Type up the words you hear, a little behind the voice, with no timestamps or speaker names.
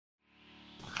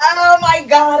Oh my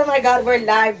God, we're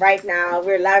live right now.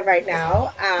 We're live right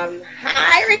now.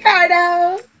 Hi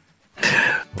Ricardo.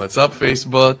 What's up,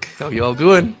 Facebook? How y'all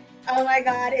doing? Oh my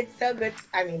God, it's so good.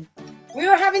 I mean, we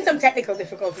were having some technical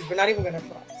difficulties. We're not even gonna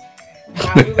front.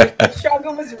 The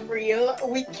struggle was real.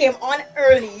 We came on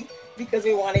early because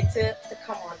we wanted to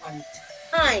come on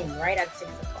time, right at 6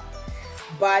 o'clock.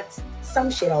 But some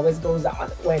shit always goes on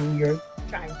when you're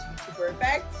trying to be too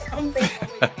perfect. Something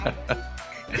always happens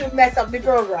to mess up the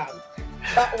program.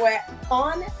 But we're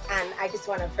on, and I just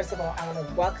want to, first of all, I want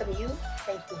to welcome you.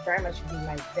 Thank you very much for being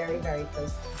my very, very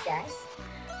first guest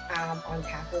on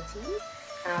Cacoa T.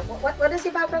 What does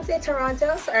your background say?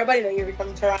 Toronto? So everybody know you're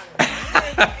from Toronto.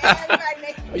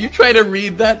 Are you trying to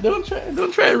read that? Don't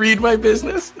try to read my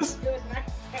business. Good, my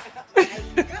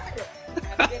good. I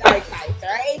have good eyesight,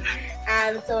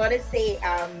 right? So I want to say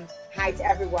hi to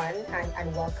everyone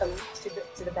and welcome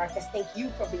to the broadcast. Thank you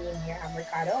for being here. I'm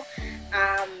Ricardo.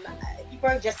 People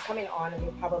are just coming on and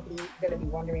you're probably going to be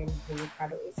wondering who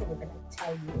Ricardo is. So we're going to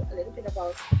tell you a little bit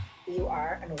about who you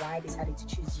are and why I decided to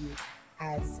choose you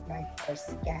as my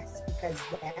first guest, because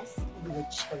yes, you were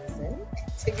chosen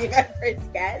to be my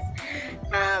first guest.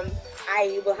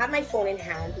 I will have my phone in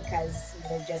hand because,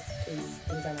 just in case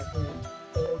things are not going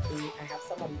okay, I have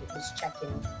somebody who's checking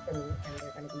for me and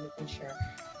they're going to be making sure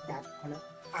that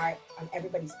on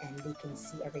everybody's end they can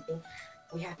see everything.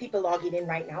 We have people logging in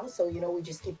right now, so we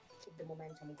just keep the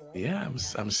momentum going. Yeah,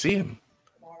 I'm seeing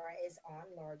Laura is on.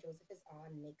 Laura Joseph is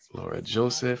on. Nick's phone Laura is on.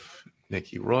 Joseph,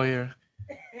 Nikki Royer.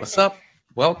 What's up? Yeah,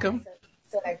 Welcome.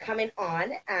 so they're coming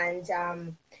on, and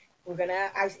we're gonna.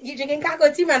 You drinking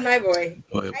Cacoa tea, man, my boy?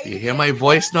 Oh, Are you you hear my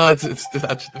voice now? This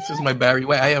is my Barry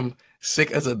White. I am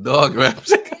sick as a dog. Man. I'm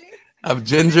sick. really? I have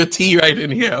ginger tea right in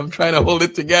here. I'm trying to hold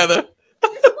it together.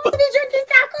 You're supposed to be drinking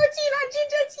Cacoa tea, not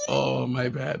ginger tea. Oh, my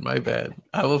bad, my bad.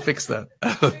 I will fix that.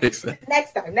 I will fix that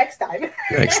Next time, next time,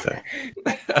 next time.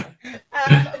 next time.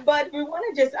 But we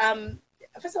want to just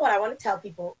first of all, I want to tell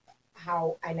people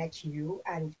how I met you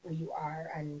and who you are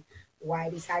and why I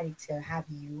decided to have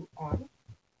you on.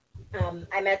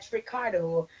 I met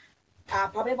Ricardo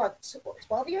probably about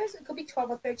 12 years. It could be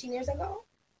 12 or 13 years ago.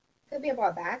 Could be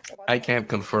about that. About I 12 can't years.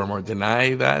 confirm or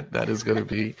deny that. That is going to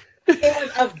be. It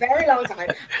was a very long time.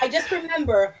 I just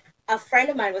remember a friend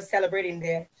of mine was celebrating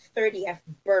their 30th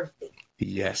birthday,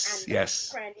 Yes, and that yes.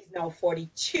 friend is now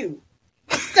 42.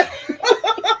 So,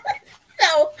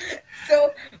 so,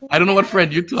 so I we don't know met what at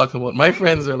friend you're talking about. My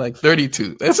friends are like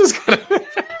 32. This is gonna.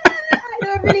 I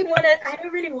don't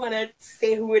really want to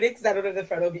say who it is because I don't know if the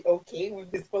friend will be okay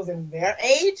with disclosing their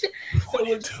age. So we'll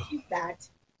 42. just keep that.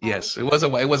 Yes, it was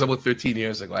about 13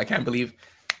 years ago. I can't believe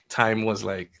time was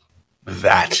like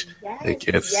that. Yes, Like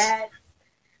it's yes.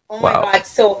 Oh my wow. God.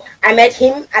 So I met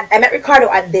him, I met Ricardo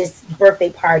at this birthday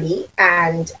party,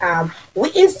 and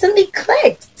we instantly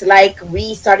clicked. Like,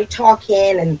 we started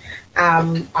talking, and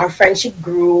our friendship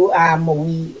grew. I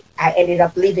ended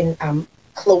up living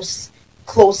close,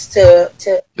 close The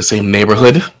same close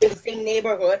neighborhood. in the same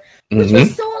neighborhood, which was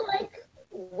Mm-hmm. so like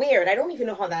weird. I don't even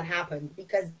know how that happened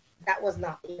because that was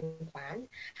not even planned.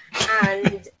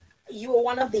 And he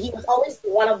was always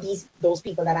one of those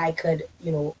people that I could,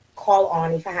 call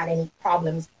on if I had any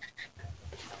problems,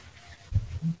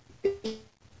 be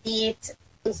it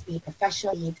be it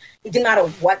professional, it didn't matter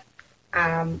what.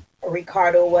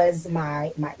 Ricardo was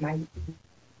my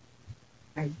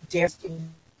dear student,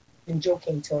 been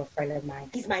joking to a friend of mine.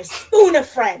 He's my spooner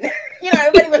friend.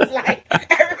 Everybody's like,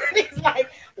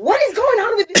 what is going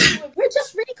on with these two? We're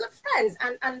just really good friends.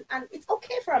 And it's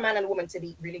okay for a man and a woman to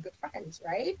be really good friends,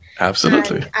 right?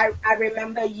 Absolutely. And I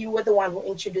remember you were the one who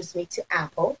introduced me to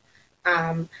Apple.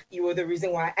 You were the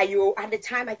reason why you at the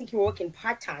time I think you were working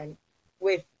part-time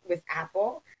with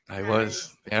Apple. I And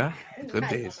was. Yeah. Good I got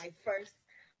days. my first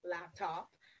laptop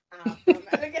from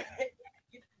look at it.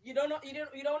 You don't know you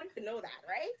don't even know that,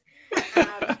 right?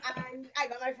 And I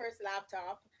got my first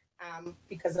laptop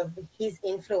because of his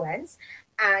influence,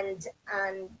 and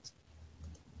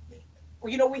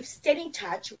we've stayed in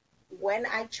touch. When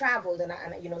I traveled and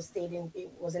stayed in it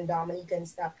was in Dominica and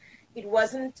stuff, it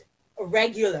wasn't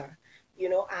regular,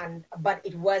 and but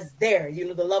it was there.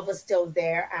 The love was still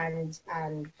there, and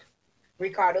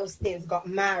Ricardo Stins got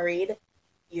married.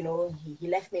 He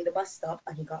left me in the bus stop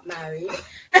and he got married.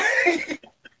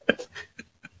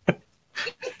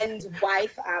 And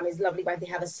wife, his lovely wife, they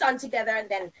have a son together, and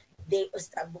then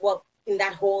well, in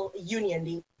that whole union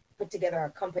they put together a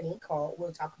company called,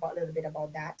 we'll talk about a little bit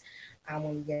about that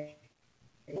when we get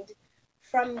it.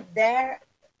 From there,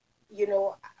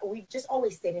 we've just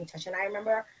always stayed in touch, and I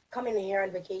remember coming here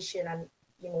on vacation and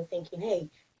thinking, hey,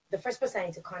 the first person I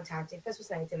need to contact, the first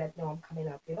person I need to let know I'm coming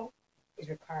up, is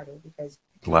Ricardo, because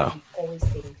Wow. we've always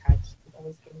stayed in touch. We've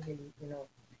always been really,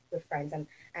 good friends.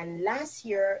 And last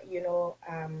year,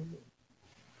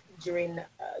 during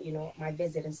my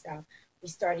visit and stuff, we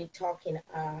started talking.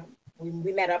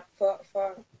 We met up for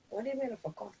what did we met up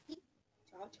for, coffee?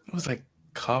 It was like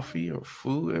coffee or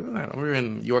food. I don't know. We were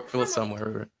in Yorkville I don't know.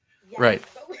 somewhere. Yes, Right.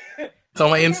 but It's on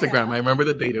my we met Instagram. I up. remember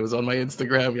the date. It was on my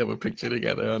Instagram. We have a picture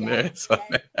together on Yes, there. So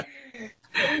yes.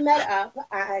 So we met up,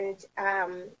 and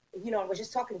I was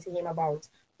just talking to him about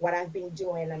what I've been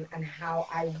doing, and how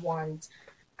I want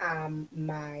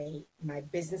my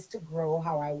business to grow,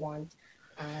 how I want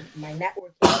my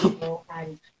networking to grow.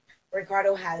 And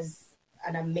Ricardo has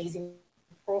an amazing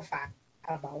profile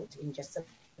about in just a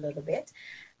little bit.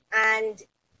 And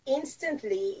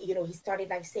instantly, he started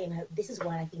like saying, "This is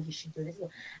what I think you should do. This is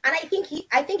what-" And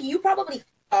I think you probably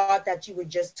thought that you were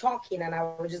just talking, and I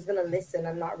was just gonna listen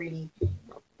and not really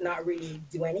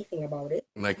do anything about it.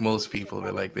 like most people,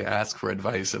 they ask for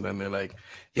advice and then they're like,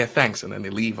 yeah, thanks, and then they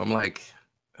leave. I'm like,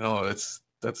 oh, that's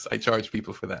I charge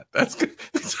people for that. That's good.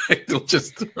 It's like, don't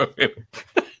just throw it.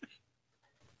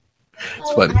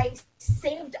 It's So funny. I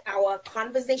saved our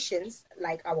conversations,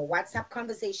 like our WhatsApp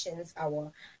conversations,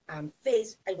 our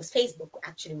it was Facebook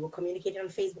actually. We were communicating on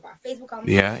Facebook, our Facebook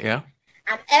Yeah, conversations, yeah.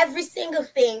 and every single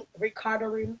thing Ricardo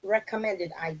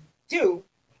recommended do,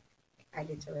 I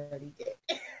literally did.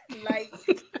 Like,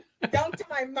 down to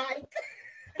my mic.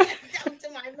 Down to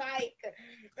my mic.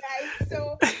 Right?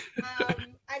 So,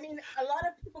 I mean, a lot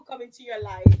of people come into your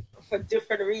life for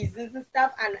different reasons and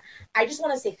stuff. And I just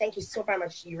want to say thank you so very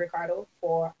much to you, Ricardo,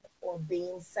 for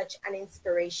being such an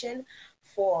inspiration,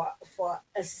 for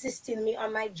assisting me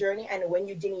on my journey. And when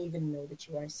you didn't even know that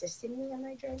you were assisting me on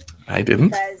my journey, I didn't.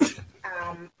 because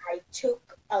I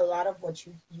took a lot of what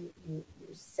you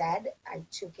said. I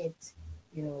took it,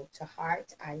 to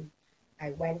heart. I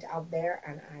went out there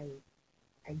and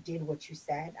I did what you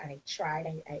said, and I tried.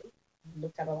 I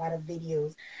looked at a lot of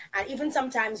videos, and even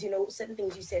sometimes, certain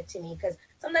things you said to me, because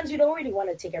sometimes you don't really want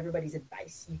to take everybody's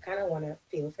advice. You kind of want to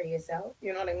feel for yourself.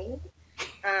 You know what I mean?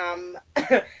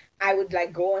 I would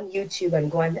like go on YouTube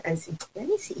and go on and see. Let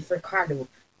me see if Ricardo,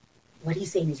 what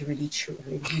he's saying is really true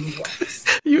and it really works.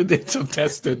 You did some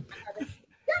testing. Yeah, man,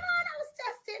 I was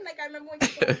testing. Like I remember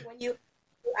when you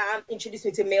introduced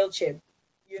me to Mailchimp,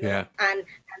 Yeah. and I'm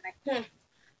like,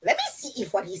 let me see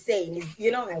if what he's saying is,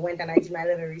 I went and I did my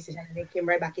little research, and it came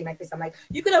right back in my face. I'm like,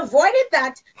 you could have avoided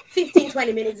that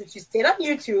 15-20 minutes if you stayed on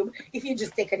YouTube, if you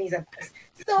just taken his advice.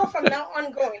 So from now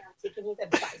on going, I'm taking his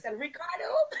advice. And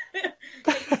Ricardo,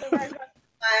 thank you so very much.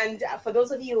 And for those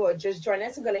of you who are just joining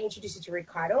us, I'm going to introduce you to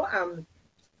Ricardo.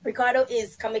 Ricardo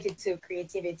is committed to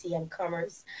creativity and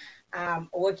commerce,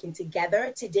 working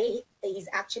together. Today, he's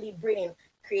actually bringing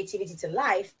creativity to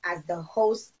life as the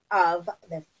host of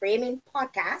the Framing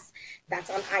podcast that's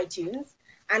on iTunes,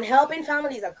 and helping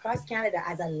families across Canada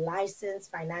as a licensed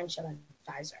financial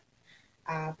advisor.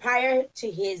 Prior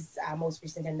to his most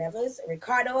recent endeavors,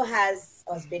 Ricardo has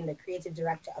been the creative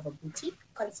director of a boutique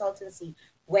consultancy,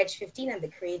 Wedge 15, and the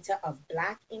creator of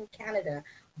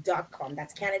blackincanada.com.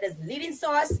 That's Canada's leading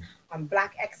source on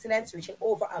Black excellence, reaching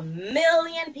over 1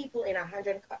 million people in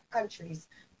 100 countries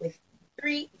with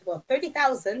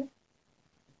 30,000,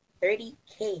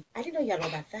 30K. I didn't know you had all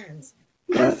that fans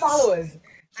and followers.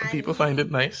 Some people find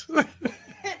it nice.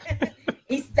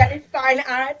 He studied fine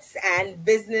arts and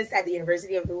business at the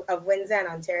University of Windsor and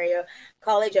Ontario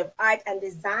College of Art and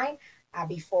Design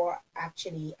before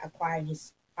actually acquiring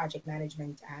his project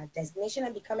management designation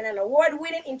and becoming an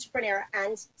award-winning entrepreneur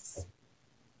and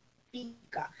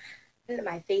speaker. And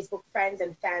my Facebook friends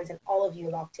and fans and all of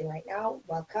you locked in right now,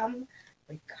 welcome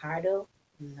Ricardo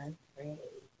McRae.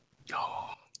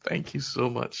 Oh, thank you so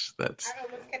much. I almost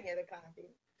can hear the clapping.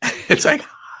 It's like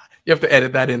you have to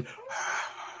edit that in.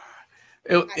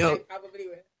 I probably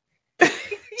will.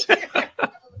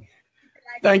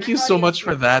 Thank you so much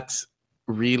for that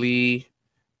really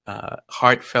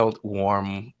heartfelt,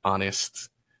 warm, honest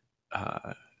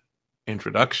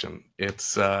introduction.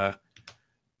 It's I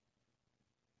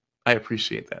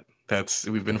appreciate that.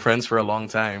 We've been friends for a long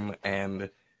time, and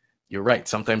you're right.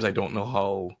 Sometimes I don't know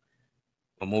how.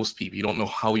 Well, most people, you don't know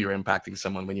how you're impacting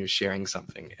someone when you're sharing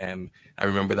something. And I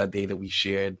remember that day that we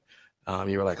shared.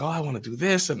 You were like, "Oh, I want to do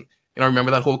this," and I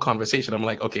remember that whole conversation. I'm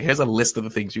like, "Okay, here's a list of the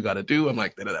things you got to do." I'm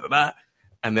like, da da da da,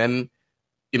 and then,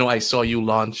 I saw you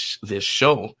launch this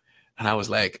show, and I was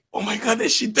like, "Oh my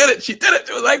goodness, she did it! She did it!"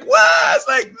 It was like, "Wow!" It's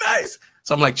like nice.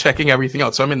 So I'm like checking everything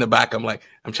out. So I'm in the back. I'm like,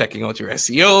 I'm checking out your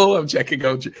SEO. I'm checking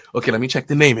out. Okay, let me check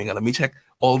the naming, and let me check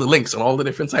all the links on all the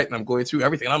different sites. And I'm going through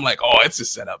everything. And I'm like, oh, it's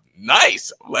just set up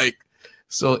nice. I'm like,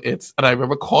 and I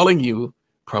remember calling you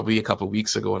probably a couple of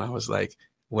weeks ago, and I was like,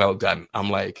 well done. I'm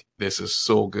like, this is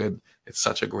so good. It's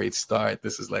such a great start.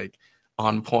 This is like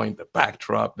on point, the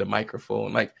backdrop, the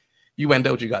microphone. Like, you went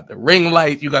out, you got the ring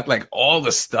light, you got like all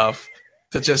the stuff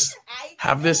to just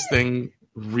have this thing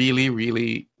really,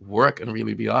 really work and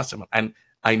really be awesome. And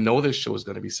I know this show is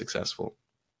going to be successful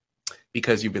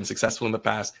because you've been successful in the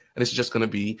past, and it's just going to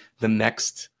be the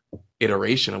next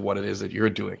iteration of what it is that you're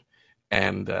doing.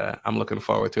 And I'm looking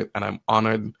forward to it, and I'm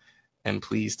honored and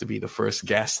pleased to be the first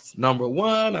guest. Number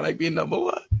one, I like being number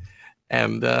one.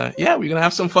 And yeah, we're gonna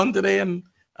have some fun today and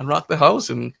rock the house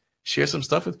and share some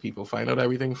stuff with people. Find out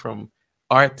everything from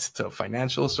art to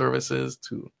financial services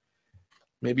to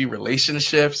maybe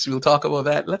relationships. We'll talk about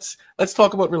that. Let's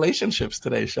talk about relationships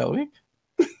today, shall we?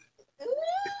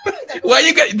 Why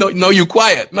you got no? You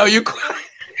quiet. No, you quiet.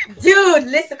 Dude,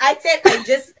 listen. I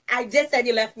just said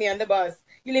you left me on the bus.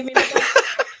 You leave me on the bus.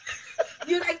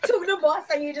 You like took the bus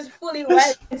and you just fully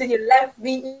went and you left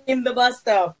me in the bus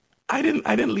stop. I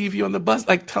didn't leave you on the bus.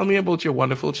 Like, tell me about your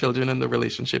wonderful children and the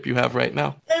relationship you have right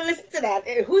now. Listen to that.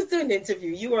 Who's doing the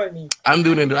interview? You or me? I'm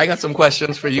doing it. I got some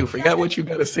questions for you. Forget what you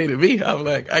got to say to me. I'm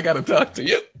like, I got to talk to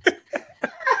you.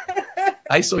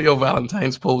 I saw your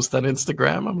Valentine's post on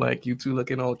Instagram. I'm like, you two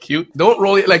looking all cute. Don't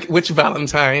roll it like which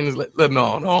Valentine's.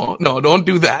 No, don't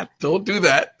do that. Don't do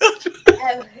that.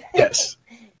 Yes.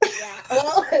 Yeah.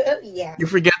 Well, yeah. You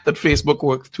forget that Facebook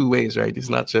works two ways, right? It's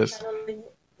not just.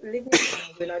 We're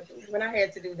not here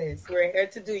to do this. We're here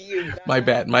to do you. My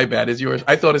bad. It's yours.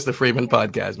 I thought it's the Freeman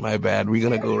podcast. My bad. We're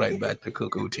gonna go right back to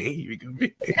Cocoa tea. Can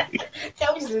we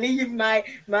just leave my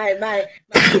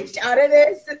bitch out of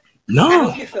this? No. I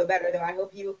hope you feel better though. I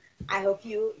hope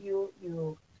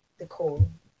you the cold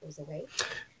goes away.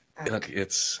 Look,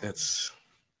 it's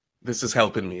this is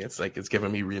helping me. It's like it's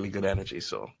giving me really good energy.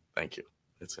 So thank you.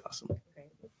 It's awesome. Okay.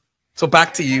 So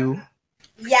back to you.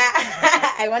 Yeah,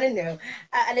 I want to know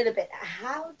a little bit.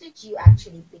 How did you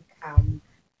actually become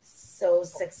so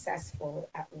successful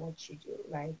at what you do?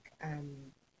 Like,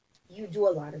 you do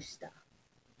a lot of stuff.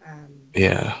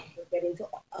 Yeah. We'll get into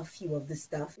a few of the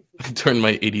stuff. Turn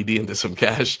my ADD into some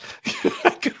cash.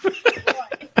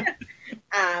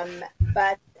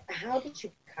 But how did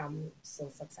you become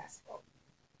so successful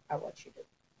at what you do?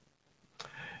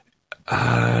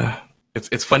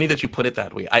 It's funny that you put it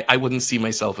that way. I wouldn't see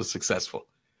myself as successful.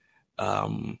 I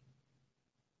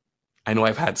know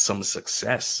I've had some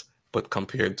success, but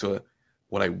compared to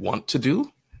what I want to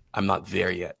do, I'm not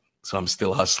there yet. So I'm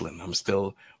still hustling. I'm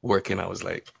still working. I was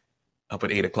like up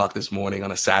at 8 o'clock this morning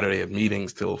on a Saturday at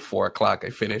meetings till 4 o'clock.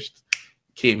 I finished,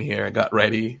 came here, I got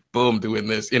ready, boom, doing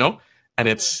this, and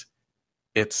it's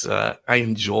I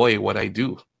enjoy what I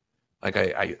do. Like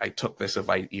I took this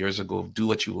advice years ago, do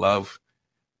what you love.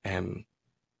 And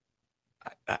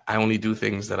I only do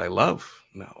things that I love.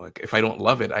 No, like if I don't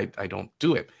love it, I don't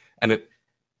do it. And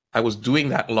I was doing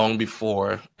that long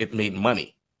before it made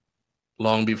money,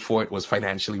 long before it was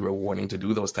financially rewarding to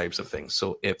do those types of things.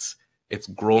 So it's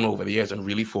grown over the years, and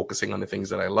really focusing on the things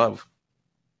that I love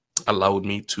allowed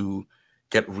me to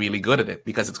get really good at it,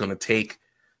 because it's going to take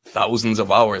thousands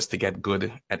of hours to get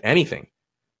good at anything.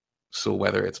 So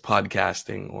whether it's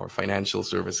podcasting or financial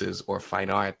services or fine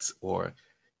arts or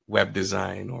web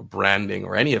design or branding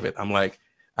or any of it, I'm like,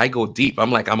 I go deep.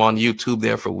 I'm on YouTube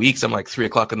there for weeks. I'm like 3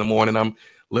 o'clock in the morning. I'm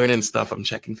learning stuff. I'm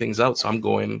checking things out. So I'm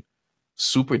going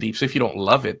super deep. So if you don't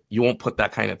love it, you won't put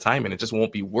that kind of time in. It just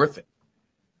won't be worth it.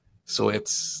 So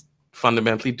it's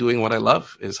fundamentally doing what I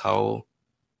love is how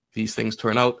these things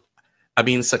turn out. I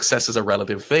mean, success is a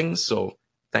relative thing. So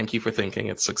thank you for thinking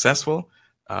it's successful.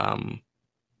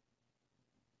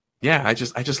 Yeah, I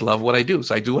just love what I do.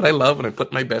 So I do what I love and I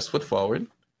put my best foot forward,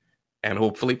 and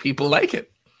hopefully people like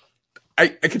it.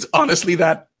 It's honestly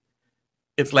that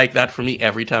it's like that for me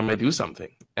every time I do something.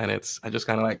 And I just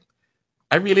kind of like,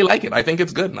 I really like it. I think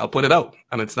it's good and I'll put it out.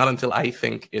 And it's not until I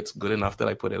think it's good enough that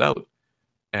I put it out.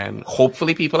 And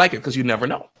hopefully people like it, because you never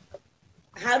know.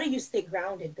 How do you stay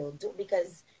grounded though?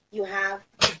 Because you have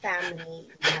a family,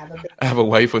 you have I have a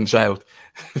wife and child.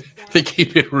 Yeah. They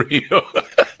keep it real.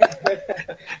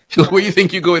 Where you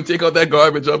think you go and take out that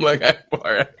garbage? I'm like, I'm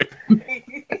all right.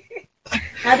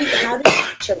 How do you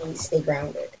actually stay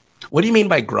grounded? What do you mean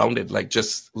by grounded? Like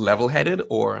just level-headed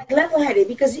or? Like level-headed,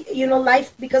 because,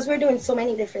 life, because we're doing so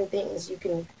many different things, you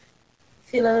can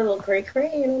feel a little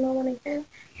cray-cray, you know what I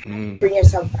mean? Bring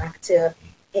yourself back to,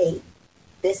 hey,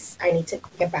 I need to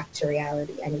get back to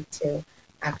reality. I need to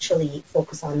actually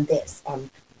focus on this, on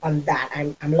that.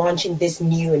 I'm launching this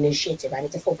new initiative. I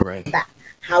need to focus on that.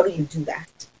 How do you do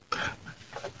that?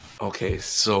 Okay,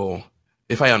 so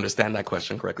if I understand that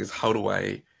question correctly, is how do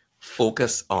I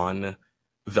focus on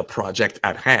the project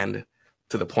at hand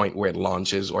to the point where it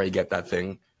launches or you get that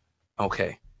thing.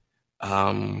 Okay.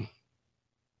 I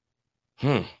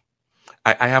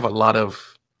have a lot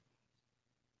of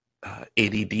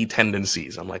ADD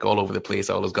tendencies. I'm like all over the place.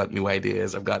 I always got new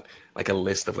ideas. I've got like a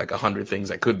list of like 100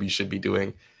 things I should be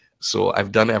doing. So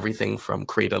I've done everything from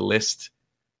create a list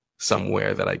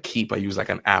somewhere that I keep. I use like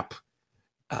an app.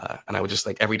 And I would just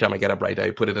like, every time I get up right,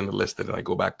 I put it in the list and then I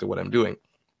go back to what I'm doing,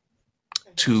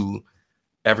 to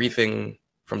everything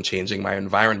from changing my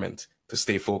environment to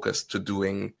stay focused, to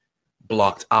doing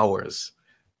blocked hours,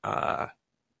 to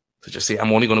just say,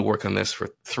 I'm only going to work on this for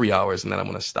 3 hours and then I'm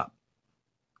going to stop.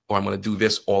 Or I'm going to do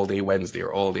this all day Wednesday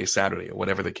or all day Saturday or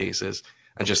whatever the case is,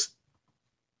 and just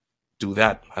do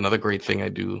that. Another great thing I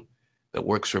do that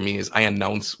works for me is I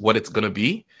announce what it's going to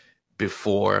be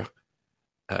before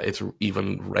it's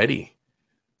even ready.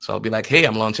 So I'll be like, hey,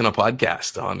 I'm launching a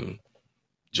podcast on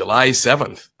July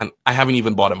 7th. And I haven't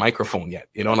even bought a microphone yet,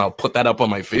 and I'll put that up on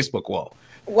my Facebook wall.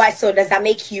 Why? So does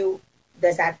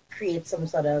that create some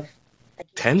sort of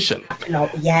tension? No,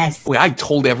 yes. Well, I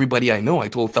told everybody I know. I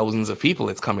told thousands of people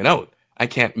it's coming out. I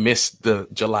can't miss the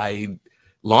July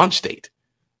launch date.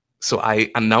 So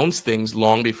I announce things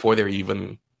long before they're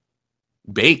even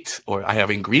baked or I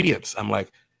have ingredients. I'm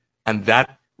like, and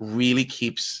that really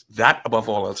keeps, that above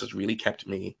all else has really kept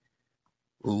me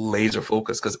laser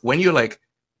focused. Because when you're like,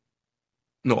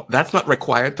 no, that's not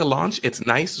required to launch. It's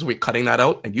nice. So we're cutting that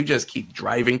out and you just keep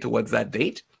driving towards that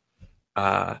date.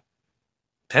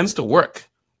 Tends to work.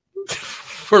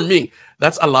 For me,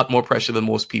 that's a lot more pressure than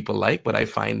most people like, but I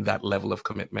find that level of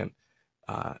commitment,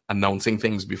 announcing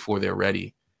things before they're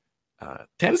ready,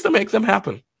 tends to make them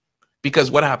happen. Because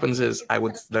what happens is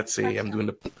let's say I'm doing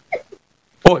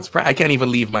I can't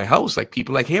even leave my house. Like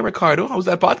people like, hey, Ricardo, how's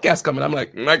that podcast coming? I'm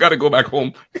like, I got to go back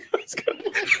home.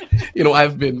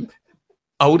 I've been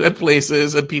out at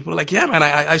places and people are like, yeah, man,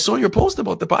 I saw your post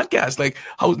about the podcast. Like,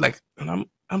 how, like, and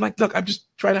I'm like, look, I'm just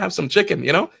trying to have some chicken,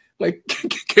 like,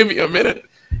 give me a minute.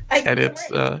 And it's,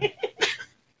 I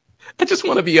just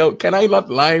want to be out. Can I not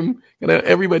lime?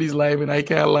 Everybody's lime and I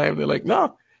can't lime. They're like,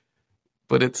 no.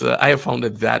 But it's, I have found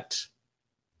that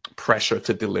pressure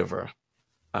to deliver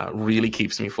really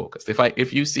keeps me focused.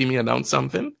 If you see me announce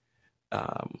something,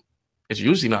 it's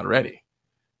usually not ready.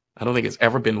 I don't think it's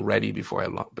ever been ready before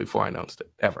I announced it,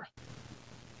 ever.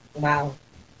 Wow.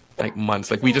 Like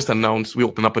months. Like we just announced we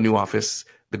opened up a new office.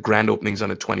 The grand opening's on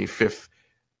the 25th.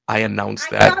 I announced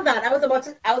that. I saw that.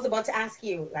 I was about to ask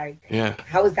you, like, yeah,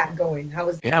 how is that going?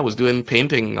 I was doing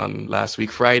painting on last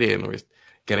week Friday, and we're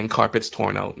getting carpets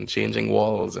torn out and changing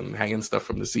walls and hanging stuff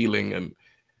from the ceiling and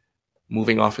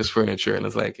moving office furniture. And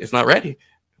it's like, it's not ready.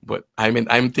 But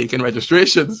I'm taking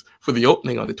registrations for the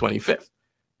opening on the 25th.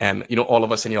 And, all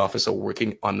of us in the office are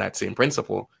working on that same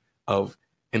principle of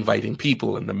inviting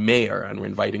people and the mayor, and we're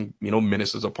inviting,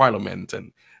 ministers of parliament,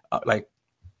 and like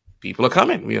people are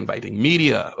coming. We're inviting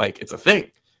media, like it's a thing.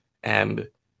 And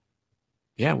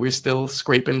yeah, we're still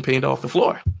scraping paint off the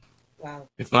floor. Wow.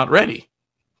 It's not ready,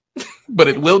 but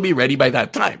it will be ready by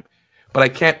that time. But I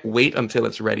can't wait until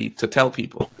it's ready to tell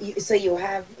people. So you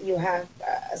have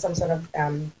some sort of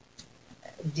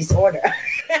disorder.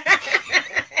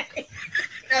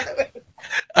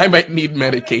 I might need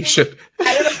medication.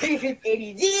 I don't know if it's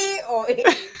ADD or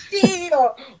ADHD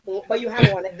but you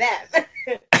have one of them.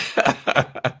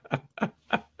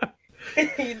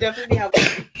 You definitely have.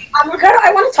 Ricardo,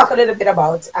 I want to talk a little bit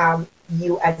about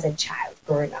you as a child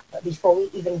growing up, but before we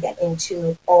even get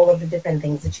into all of the different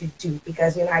things that you do,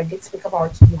 because I did speak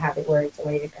about you having wearing so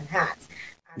many different hats.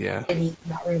 Yeah.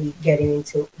 Not really getting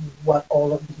into what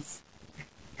all of these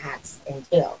hats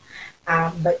entail.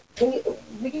 But will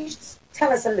you just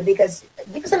tell us a little, because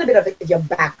give us a little bit of your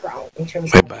background in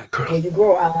terms of where you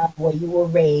grew up, where you were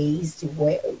raised,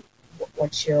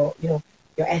 what's your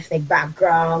your ethnic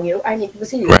background. I mean, people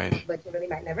see you, right, but they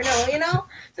might never know.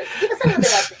 So give us a little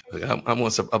bit of. I'm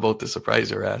about to surprise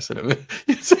your ass in a minute.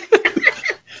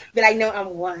 But I know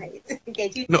I'm white.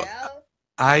 Can't you tell?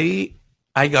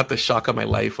 I got the shock of my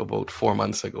life about 4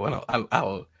 months ago, and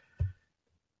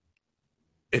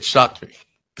it shocked me.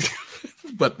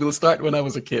 But we'll start when I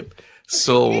was a kid.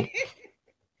 So,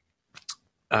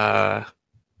 I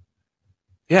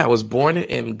was born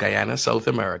in Guyana, South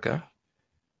America.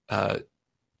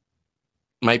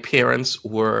 My parents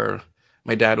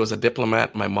my dad was a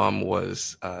diplomat. My mom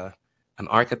was an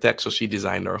architect, so she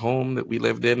designed our home that we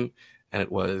lived in, and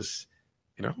it was,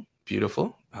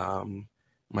 beautiful.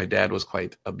 My dad was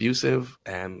quite abusive,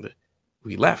 and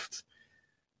we left.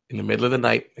 In the middle of the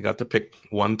night, I got to pick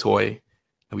one toy,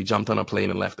 and we jumped on a plane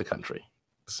and left the country.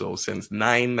 So since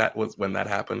 9, that was when that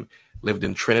happened, lived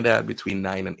in Trinidad between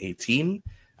 9 and 18.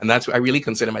 And that's where I really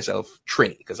consider myself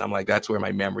Trini, because I'm like, that's where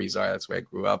my memories are. That's where I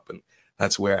grew up. And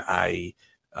that's where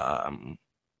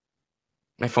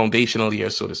my foundational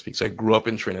years, so to speak. So I grew up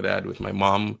in Trinidad with my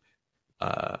mom,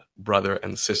 brother,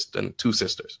 and sister, and 2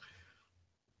 sisters.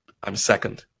 I'm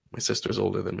second. My sister's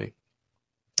older than me.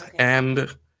 Okay.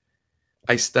 And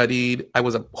I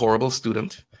was a horrible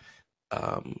student.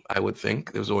 I would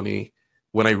think there was only,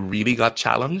 when I really got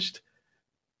challenged,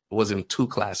 was in 2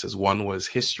 classes. One was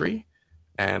history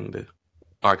and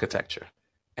architecture.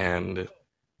 And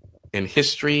in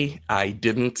history, I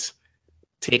didn't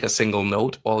take a single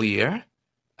note all year.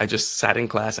 I just sat in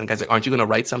class and guys like, aren't you going to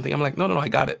write something? I'm like, no, I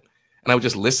got it. And I would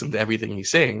just listen to everything he's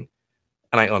saying.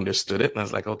 And I understood it. And I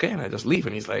was like, okay. And I just leave.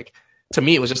 And he's like, to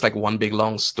me, it was just like one big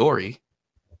long story.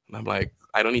 And I'm like,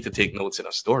 I don't need to take notes in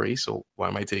a story. So why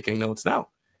am I taking notes now?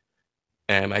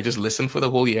 And I just listened for the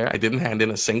whole year. I didn't hand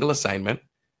in a single assignment.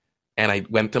 And I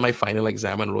went to my final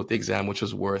exam and wrote the exam, which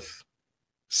was worth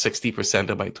 60%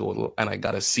 of my total. And I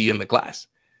got a C in the class.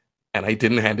 And I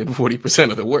didn't hand in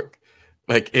 40% of the work.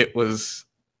 Like, it was,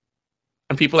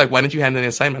 and people are like, why didn't you hand in an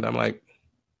assignment? I'm like,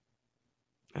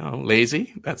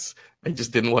 lazy. I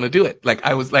just didn't want to do it. Like,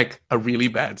 I was like a really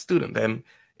bad student. And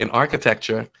in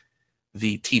architecture,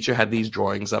 the teacher had these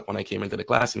drawings up when I came into the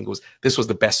class, and he goes, this was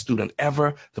the best student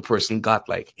ever. The person got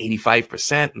like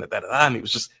 85%, and he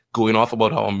was just going off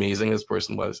about how amazing this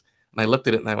person was. And I looked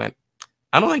at it and I went,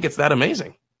 I don't think it's that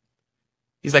amazing.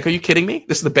 He's like, are you kidding me?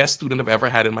 This is the best student I've ever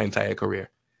had in my entire career.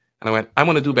 And I went, I'm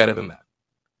going to do better than that.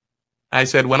 I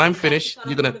said, when I'm finished,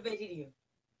 you're going to,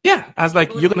 yeah, I was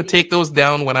like, you're going to take those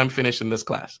down when I'm finished in this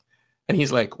class. And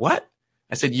he's like, what?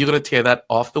 I said, you're going to tear that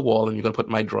off the wall and you're going to put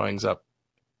my drawings up.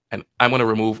 And I'm going to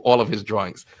remove all of his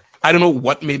drawings. I don't know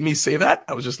what made me say that.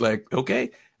 I was just like, okay.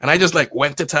 And I just like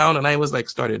went to town and I was like,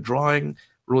 started drawing,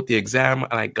 wrote the exam,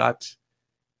 and I got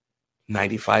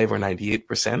 95 or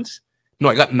 98%. No,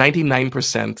 I got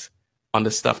 99% on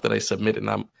the stuff that I submitted.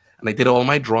 And I did all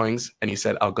my drawings, and he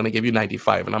said, I'm going to give you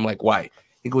 95. And I'm like, why?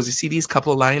 He goes, you see these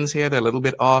couple of lines here? They're a little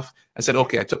bit off. I said,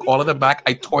 okay. I took all of them back.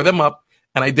 I tore them up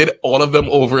and I did all of them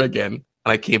over again.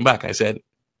 And I came back. I said,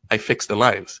 I fixed the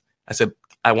lines. I said,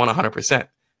 I want 100%. And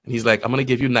he's like, I'm going to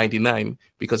give you 99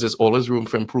 because there's always room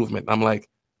for improvement. And I'm like,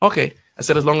 okay. I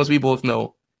said, as long as we both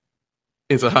know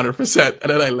it's 100%. And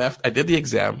then I left. I did the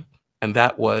exam. And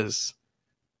that was,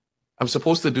 I'm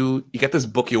supposed to do, you get this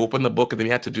book, you open the book, and then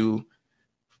you had to do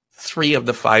 3 of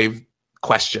the 5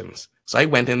 questions. So I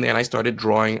went in there and I started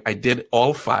drawing. I did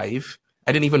all 5.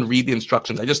 I didn't even read the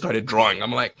instructions. I just started drawing.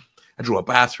 I'm like, I drew a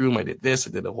bathroom. I did this.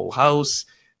 I did a whole house,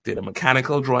 did a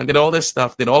mechanical drawing, did all this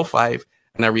stuff, did all 5.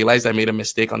 And I realized I made a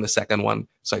mistake on the second one.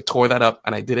 So I tore that up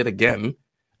and I did it again.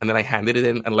 And then I handed it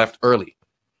in and left early.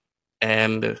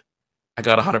 And I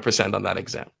got 100% on that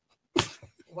exam.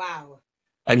 Wow.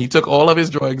 And he took all of his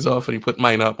drawings off and he put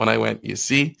mine up. And I went, you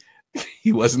see,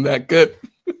 he wasn't that good.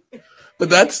 But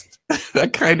that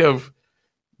kind of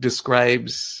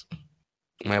describes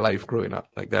my life growing up.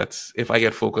 Like, that's, if I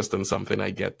get focused on something,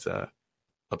 I get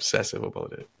obsessive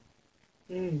about it.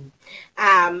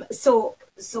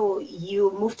 So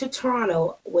you moved to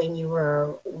Toronto when you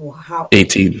were how?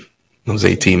 18. I was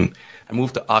 18. I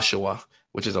moved to Oshawa,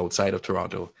 which is outside of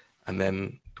Toronto, and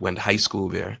then went to high school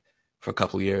there for a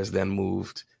couple of years, then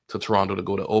moved to Toronto to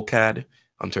go to OCAD,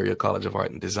 Ontario College of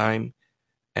Art and Design,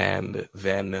 and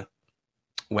then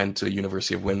went to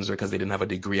University of Windsor because they didn't have a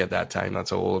degree at that time.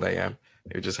 That's how old I am.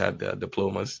 They just had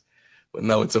diplomas. But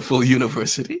now it's a full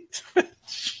university.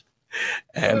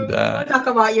 And talk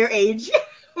about your age.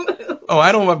 Oh,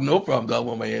 I don't have no problem talking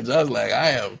about my age. I was like,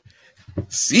 I am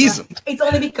seasoned. It's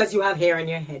only because you have hair on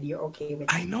your head. You're okay with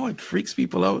it. I know, it freaks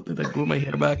people out that I grew my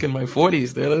hair back in my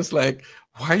 40s. They're just like,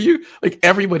 why are you, like,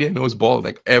 everybody I know is bald.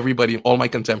 Like, everybody, all my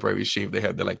contemporaries shave their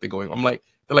head. They're going, they're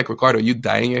like, Ricardo, are you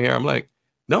dyeing your hair? I'm like,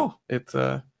 no, it's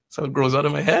so it grows out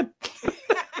of my head.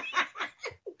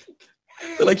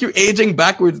 They're like, you're aging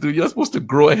backwards, dude. You're not supposed to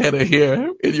grow a head of hair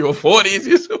in your 40s.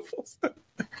 You're supposed to.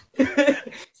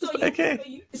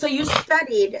 So you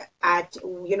studied at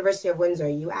University of Windsor.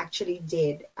 You actually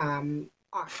did art.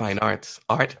 Fine arts,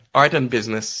 art and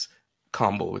business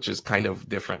combo, which is kind of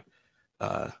different.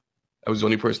 I was the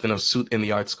only person in a suit in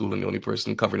the art school and the only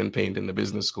person covered in paint in the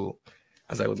business school,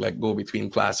 as I would like go between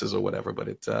classes or whatever. But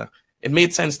it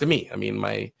made sense to me. I mean,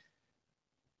 my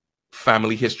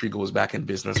family history goes back in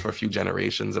business for a few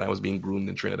generations, and I was being groomed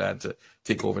in Trinidad to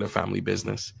take over the family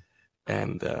business,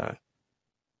 and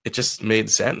it just made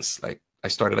sense. Like, I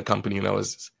started a company when I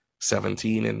was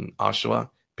 17 in Oshawa,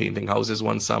 painting houses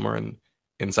one summer, and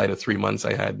inside of 3 months,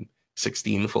 I had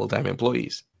 16 full-time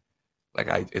employees.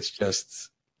 Like, it's just,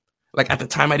 like, at the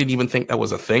time, I didn't even think that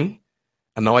was a thing.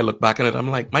 And now I look back on it, I'm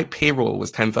like, my payroll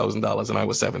was $10,000 and I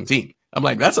was 17. I'm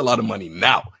like, that's a lot of money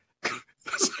now.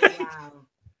 Wow.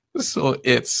 So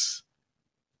it's,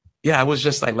 yeah,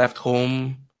 I left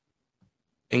home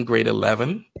in grade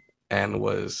 11 and I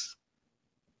was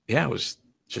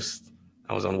just,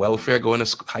 I was on welfare going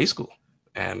to high school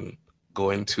and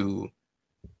going to,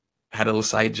 had a little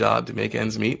side job to make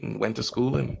ends meet and went to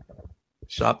school and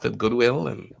shopped at Goodwill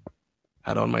and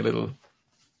had on my little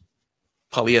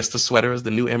polyester sweater as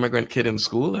the new immigrant kid in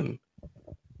school. And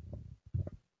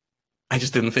I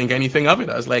just didn't think anything of it.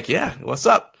 I was like, yeah, what's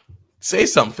up? Say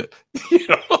something. You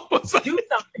know, Do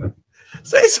something.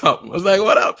 say something. I was like,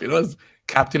 what up? You know, I was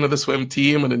captain of the swim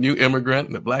team and a new immigrant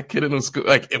and a black kid in the school.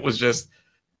 Like, it was just,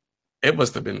 it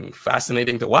must have been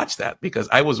fascinating to watch that because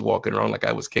I was walking around like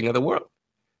I was king of the world.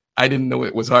 I didn't know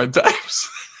it was hard times.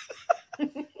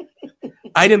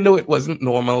 I didn't know it wasn't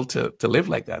normal to live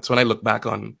like that. So when I look back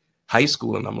on high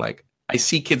school and I'm like, I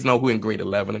see kids now who are in grade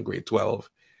 11 and grade 12.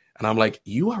 And I'm like,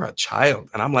 you are a child.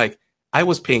 And I'm like, I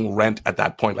was paying rent at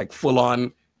that point, like full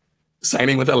on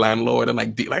signing with a landlord. And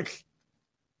like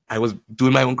I was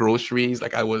doing my own groceries.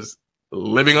 Like I was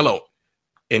living alone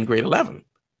in grade 11.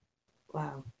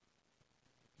 Wow.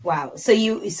 Wow. So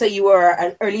you were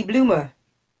an early bloomer.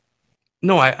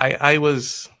 No, I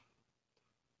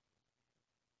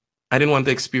didn't want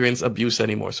to experience abuse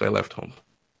anymore. So I left home.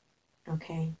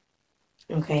 Okay.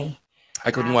 Okay.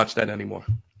 I couldn't watch that anymore.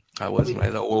 I was my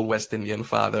old West Indian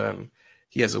father, and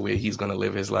he has a way he's going to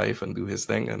live his life and do his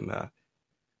thing. And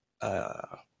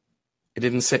it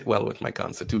didn't sit well with my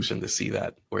constitution to see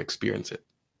that or experience it.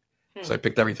 So I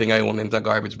picked everything I owned into a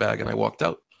garbage bag and I walked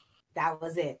out. That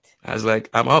was it. I was like,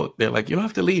 I'm out. They're like, you don't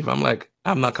have to leave. I'm like,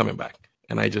 I'm not coming back.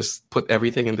 And I just put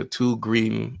everything into 2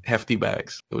 green hefty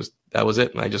bags. That was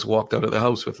it. And I just walked out of the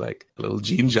house with like a little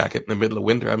jean jacket in the middle of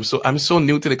winter. I'm so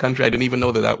new to the country. I didn't even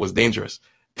know that was dangerous.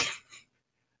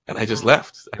 And I just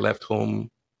left. I left home.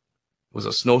 It was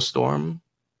a snowstorm.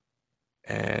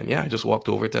 And yeah, I just walked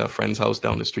over to a friend's house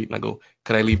down the street and I go,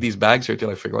 could I leave these bags here till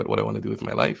I figure out what I want to do with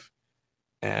my life?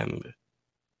 And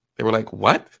they were like,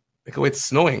 what? I go, it's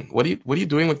snowing. What are you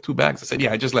doing with 2 bags? I said,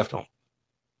 yeah, I just left home.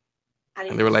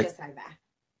 And they were like,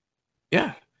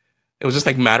 yeah. It was just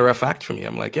like matter of fact for me.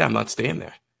 I'm like, yeah, I'm not staying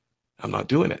there. I'm not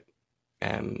doing it.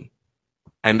 And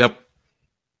I end up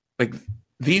like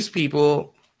these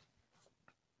people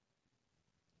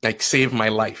like saved my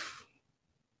life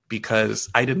because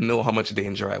I didn't know how much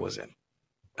danger I was in.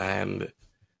 And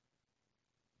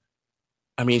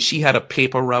I mean, she had a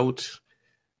paper route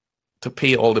to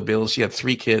pay all the bills. She had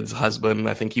 3 kids, husband.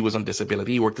 I think he was on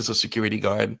disability. He worked as a security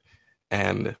guard.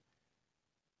 And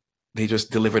they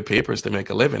just delivered papers to make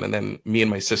a living. And then me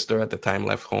and my sister at the time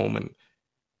left home and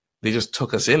they just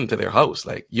took us into their house.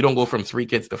 Like, you don't go from 3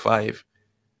 kids to 5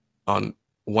 on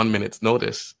 1 minute's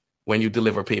notice when you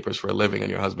deliver papers for a living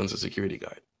and your husband's a security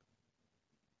guard.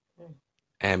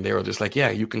 And they were just like, yeah,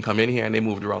 you can come in here. And they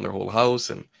moved around their whole house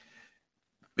and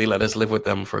they let us live with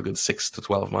them for a good 6 to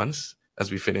 12 months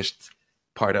as we finished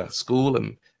part of school.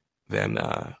 And then,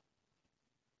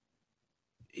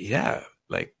 yeah,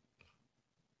 like,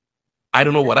 I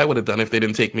don't know what I would have done if they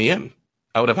didn't take me in.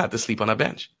 I would have had to sleep on a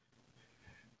bench.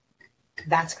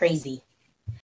 That's crazy.